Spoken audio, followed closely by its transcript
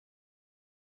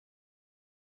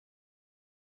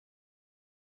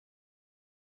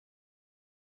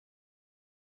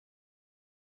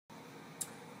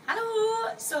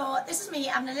Hello! So this is me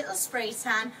having a little spray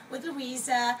tan with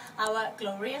Louisa, our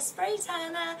Glowrious Spray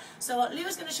Tanner. So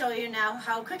Lou's going to show you now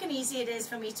how quick and easy it is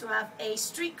for me to have a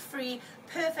streak-free,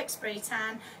 perfect spray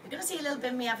tan. You're going to see a little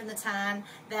bit of me having the tan,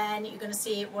 then you're going to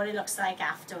see what it looks like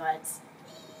afterwards.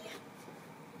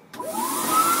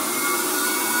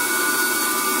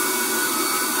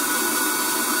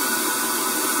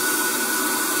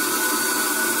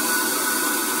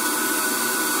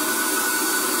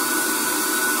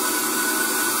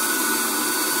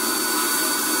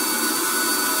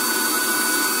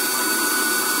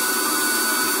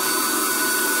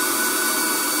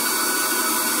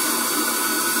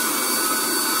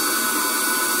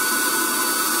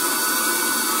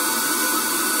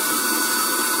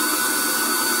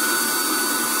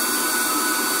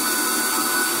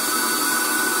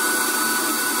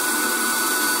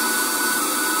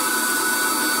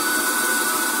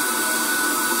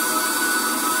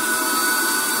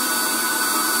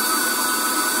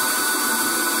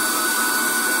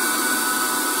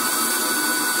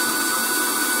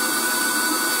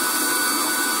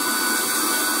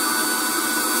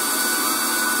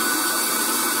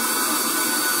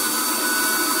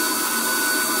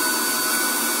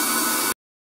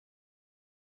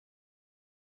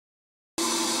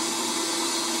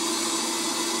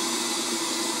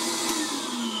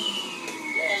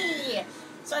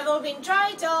 So I've all been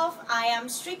dried off, I am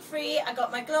streak free, I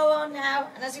got my glow on now,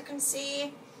 and as you can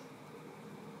see,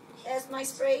 there's my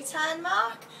spray tan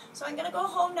mark. So I'm going to go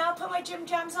home now, put my gym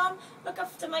jams on, look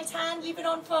after my tan, leave it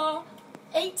on for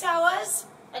 8 hours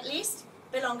at least,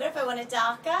 a bit longer if I want it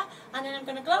darker, and then I'm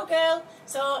going to glow girl.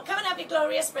 So come and have your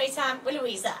Glowrious Spray Tan with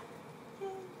Louisa.